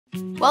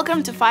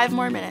Welcome to 5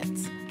 More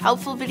Minutes.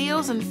 Helpful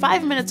videos in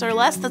 5 minutes or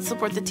less that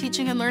support the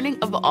teaching and learning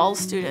of all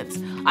students.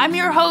 I'm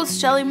your host,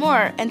 Shelley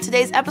Moore, and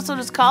today's episode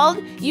is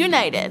called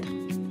United.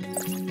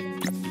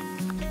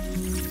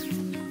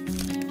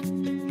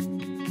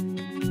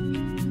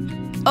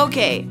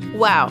 Okay,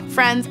 wow,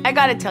 friends, I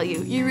gotta tell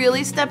you, you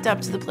really stepped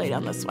up to the plate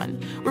on this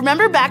one.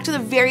 Remember back to the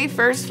very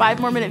first 5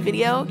 More Minute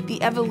video,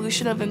 the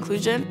evolution of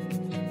inclusion?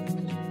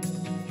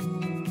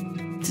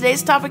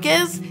 Today's topic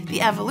is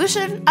the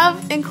evolution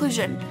of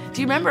inclusion. Do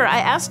you remember I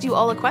asked you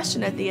all a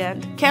question at the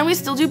end? Can we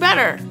still do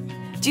better?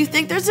 Do you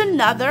think there's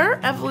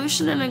another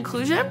evolution in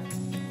inclusion?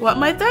 What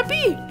might that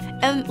be?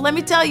 And let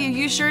me tell you,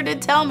 you sure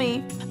did tell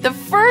me. The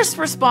first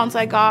response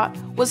I got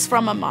was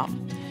from a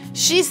mom.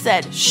 She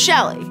said,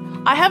 Shelley,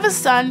 I have a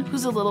son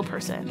who's a little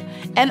person,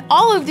 and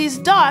all of these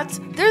dots,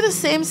 they're the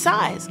same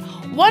size.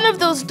 One of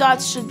those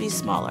dots should be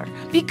smaller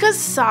because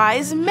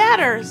size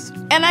matters.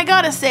 And I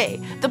gotta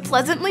say, the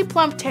pleasantly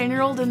plump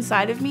 10-year-old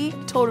inside of me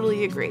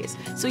totally agrees.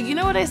 So you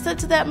know what I said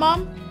to that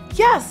mom?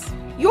 Yes,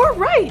 you're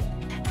right.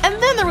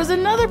 And then there was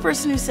another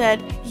person who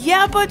said,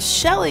 yeah, but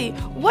Shelley,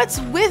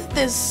 what's with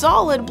this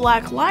solid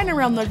black line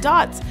around the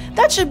dots?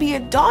 That should be a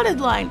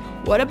dotted line.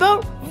 What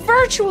about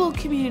virtual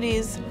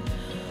communities?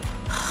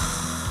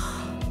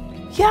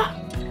 Yeah,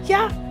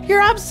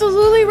 you're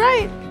absolutely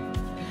right.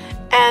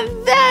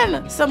 And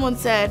then someone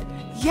said,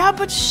 yeah,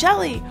 but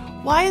Shelley,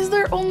 why is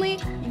there only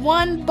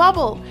one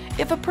bubble?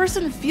 If a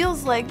person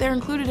feels like they're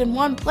included in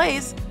one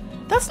place,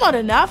 that's not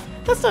enough.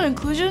 That's not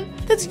inclusion.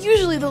 That's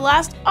usually the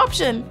last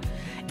option.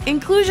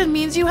 Inclusion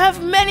means you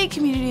have many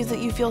communities that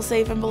you feel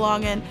safe and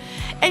belong in.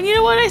 And you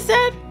know what I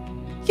said?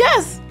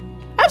 Yes,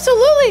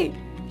 absolutely.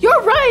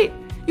 You're right.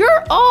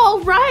 You're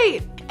all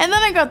right. And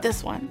then I got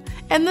this one.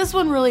 And this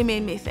one really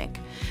made me think.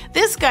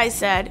 This guy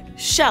said,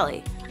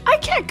 Shelley, I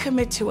can't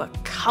commit to a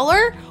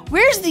color.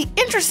 Where's the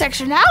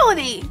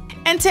intersectionality?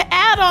 And to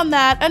add on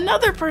that,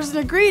 another person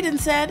agreed and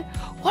said,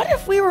 what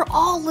if we were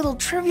all little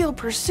Trivial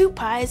Pursuit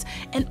pies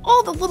and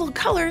all the little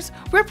colors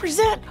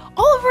represent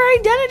all of our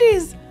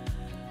identities?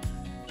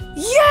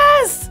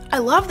 Yes! I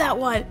love that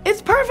one.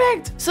 It's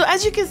perfect. So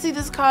as you can see,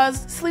 this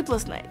caused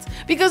sleepless nights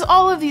because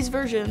all of these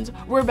versions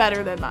were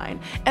better than mine.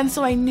 And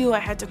so I knew I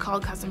had to call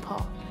Cousin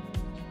Paul.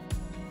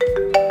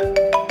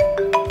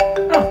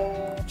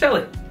 Oh,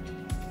 Shelley.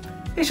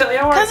 Hey Shelley,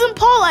 how are you? Cousin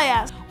Paul, I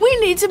asked, we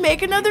need to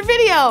make another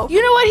video.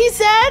 You know what he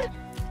said?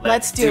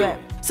 Let's do it.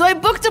 So I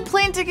booked a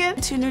plane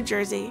ticket to New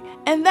Jersey,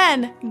 and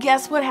then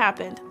guess what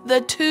happened?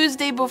 The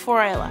Tuesday before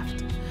I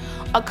left.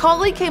 A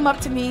colleague came up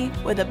to me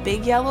with a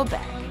big yellow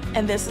bag,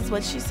 and this is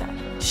what she said.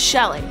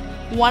 Shelley,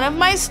 one of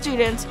my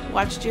students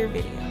watched your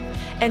video,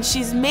 and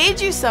she's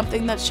made you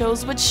something that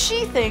shows what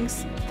she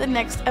thinks the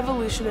next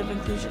evolution of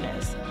inclusion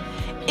is.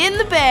 In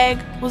the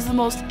bag was the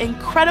most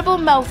incredible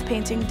mouth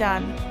painting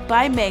done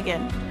by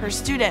Megan, her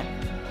student.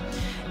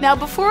 Now,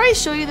 before I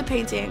show you the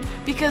painting,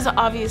 because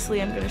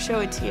obviously I'm going to show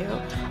it to you,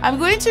 I'm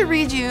going to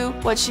read you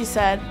what she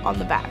said on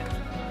the back.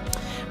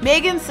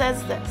 Megan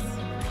says this,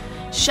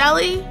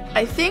 Shelley,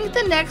 I think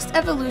the next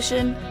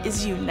evolution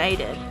is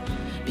united,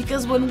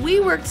 because when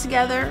we work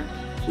together,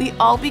 we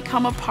all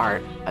become a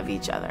part of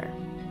each other.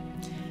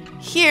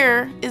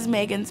 Here is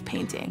Megan's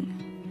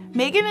painting.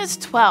 Megan is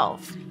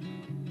 12.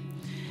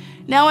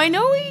 Now, I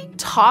know we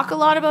talk a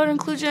lot about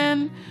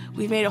inclusion,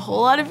 we've made a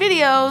whole lot of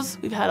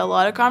videos, we've had a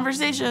lot of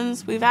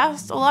conversations, we've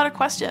asked a lot of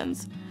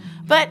questions,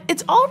 but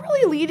it's all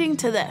really leading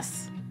to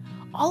this.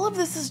 All of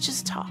this is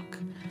just talk,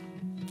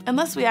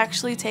 unless we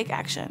actually take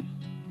action.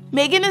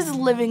 Megan is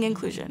living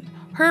inclusion.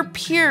 Her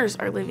peers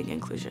are living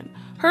inclusion.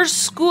 Her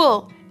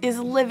school is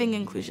living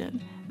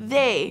inclusion.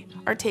 They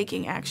are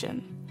taking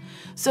action.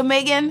 So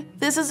Megan,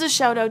 this is a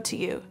shout out to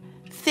you.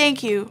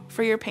 Thank you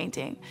for your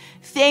painting.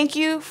 Thank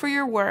you for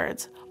your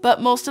words. But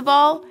most of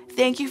all,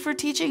 thank you for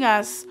teaching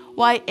us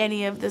why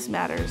any of this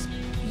matters.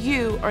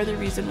 You are the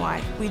reason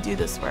why we do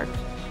this work.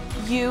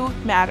 You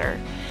matter.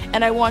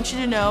 And I want you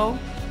to know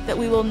that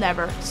we will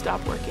never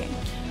stop working.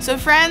 So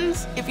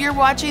friends, if you're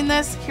watching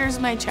this, here's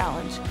my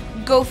challenge.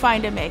 Go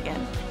find a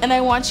Megan. And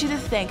I want you to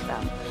thank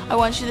them. I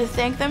want you to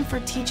thank them for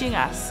teaching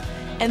us.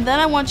 And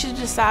then I want you to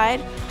decide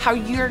how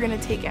you're going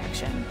to take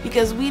action.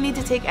 Because we need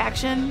to take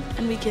action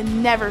and we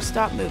can never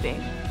stop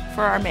moving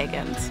for our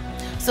Megans.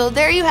 So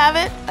there you have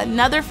it,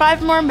 another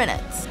 5 more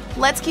minutes.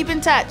 Let's keep in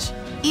touch.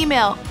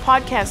 Email,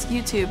 podcast,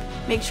 YouTube.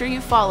 Make sure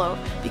you follow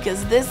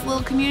because this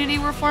little community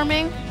we're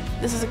forming,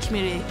 this is a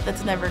community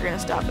that's never going to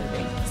stop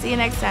moving. See you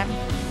next time.